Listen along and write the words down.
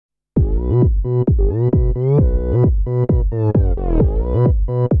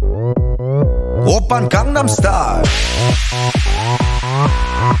오빤 강남스타일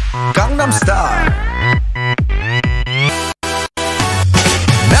강남스타일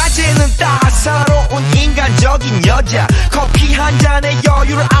낮에는 따사로운 인간적인 여자 커피 한 잔에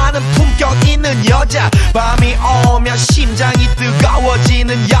여유를 아는 품격 있는 여자 밤이 오면 심장이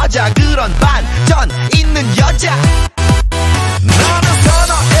뜨거워지는 여자 그런 반전 있는 여자 나는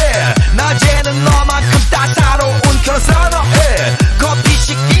선어해 낮에는 너만큼 따사로운 그런 선어해 커피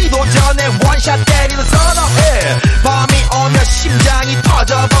식기도 전에 원샷 때리는 선어해 밤이 오면 심장이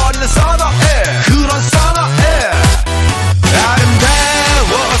터져버리는 선어해 그런 선어해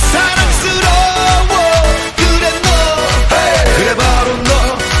아름다워 사랑스러워 그래 너 hey. 그래 바로 너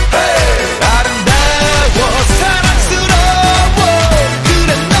hey. 아름다워 사랑스러워 그래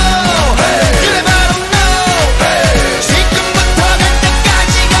너 hey. 그래 바로 너 hey. 지금부터 갈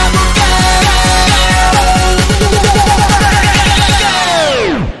때까지 가볼까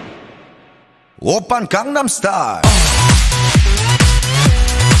오빤 강남스타일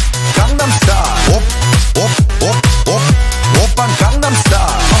강남스타일 오빤 강남스타일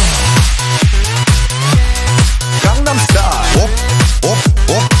강남스타일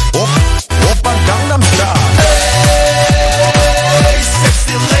오빤 강남스타일 Hey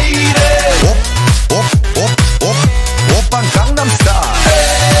sexy lady 오빤 강남스타일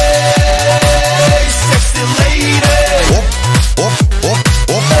Hey sexy lady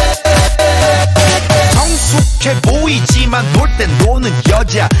성숙해 보이지만 놀 땐 노는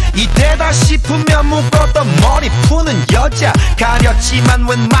여자 이때다 싶으면 묶었던 머리 푸는 여자 가렸지만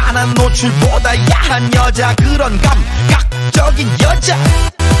웬만한 노출보다 야한 여자 그런 감각적인 여자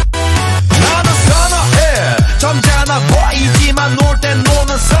나는 선어해 점잖아 보이지만 놀 땐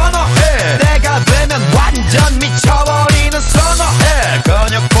노는 선어해 내가 되면 완전 미쳐버리는 선어해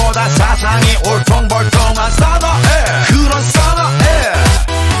근육보다 사상이 울퉁불퉁한 선어해 그런 선어해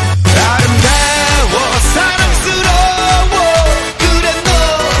아름다워 사랑스러워 그래 너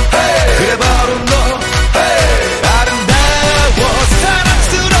hey. 그래 바로 너 hey. 아름다워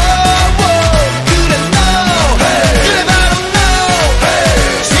사랑스러워 그래 너 hey. 그래 바로 너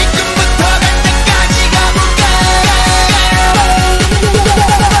hey. 지금부터 갈 때까지 가볼까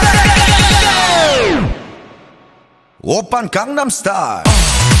오빤 강남스타일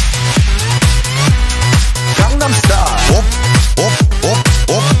강남스타일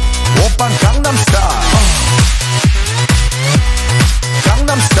오빤 강남스타일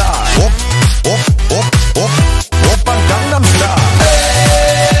강남스타일 오빤 강남스타일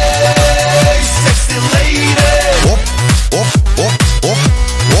Hey sexy lady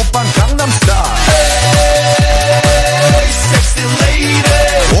오빤 강남스타일 Hey sexy lady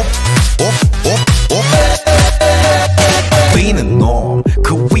위는 놈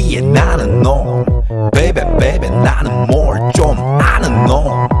그 위에 나는 놈 Baby baby 나는 뭘 좀 아는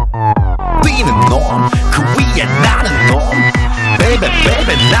놈 위는 놈 그 위에 나는 놈 Baby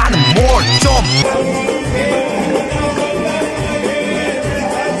baby 나는 뭘 좀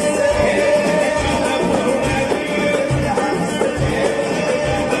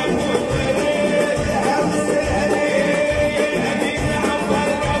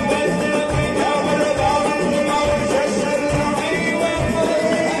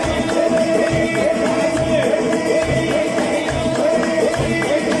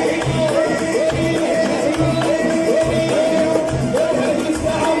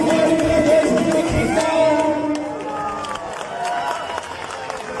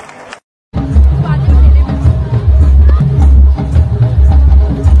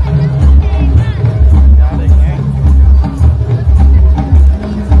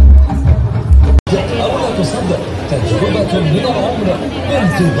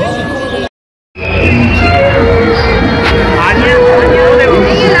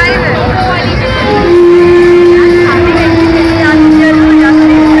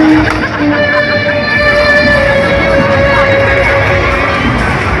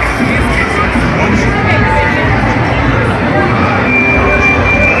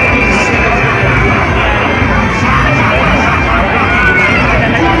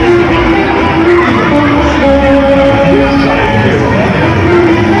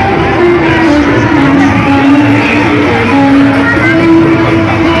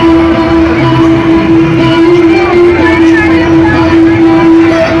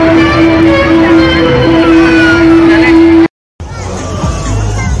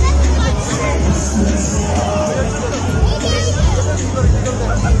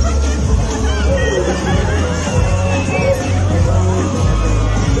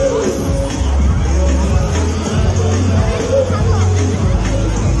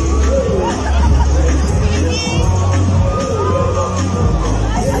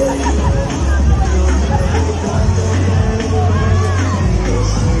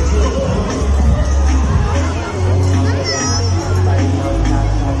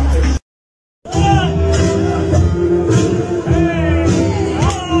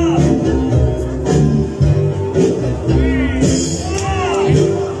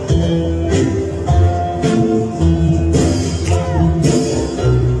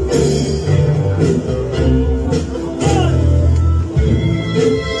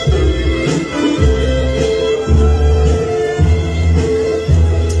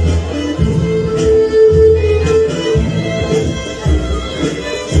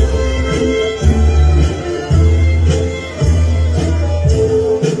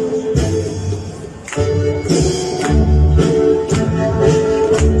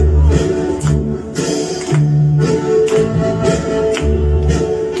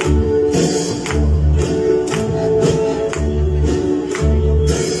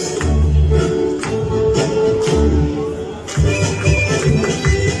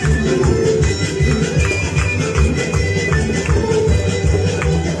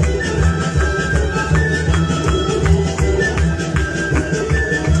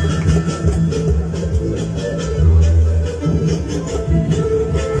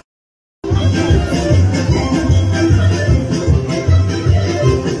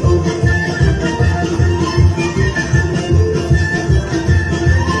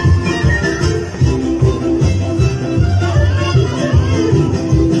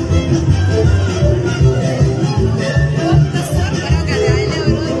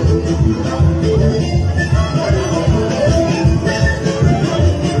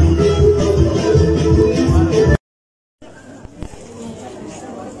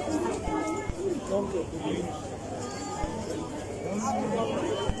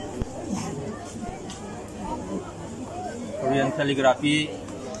Korean calligraphy.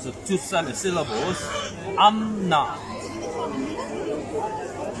 So 2 syllables. Amna.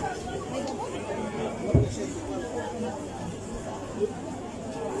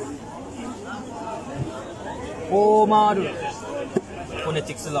 Omaru.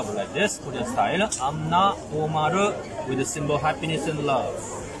 Phonetic syllable like this, Korean style. Amna Omaru with the symbol happiness and love.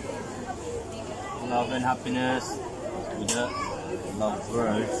 Love and happiness with the love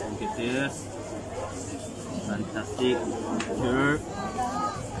words. Look at this. Fantastic picture.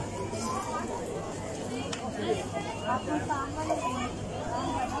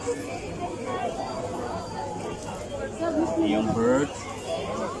 A young bird.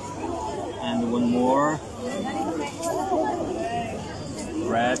 And one more.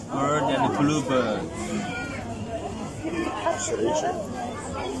 Red bird and a blue bird.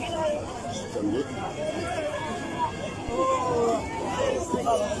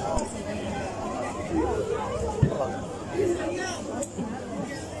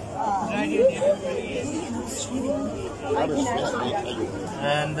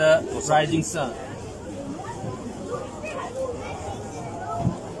 And rising sun.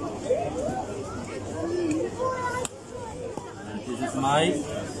 And this is my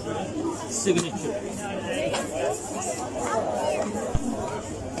signature.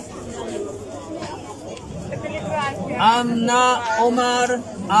 Amna Omar,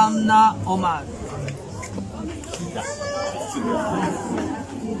 Amna Omar.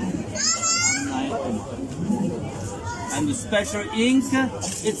 And the special ink,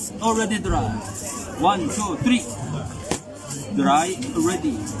 it's already dry. 1, 2, 3. Dry,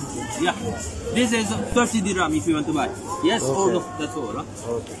 ready. Yeah. This is 30 dirham if you want to buy. Yes, okay. Or no, that's all. Huh?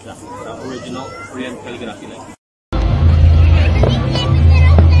 Okay. Yeah. The original Korean calligraphy like.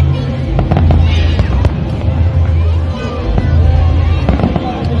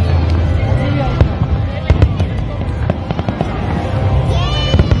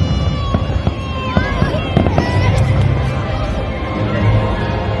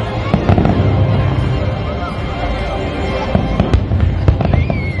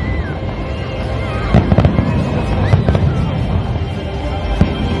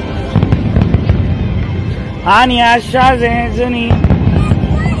 Anya Shazenzuni.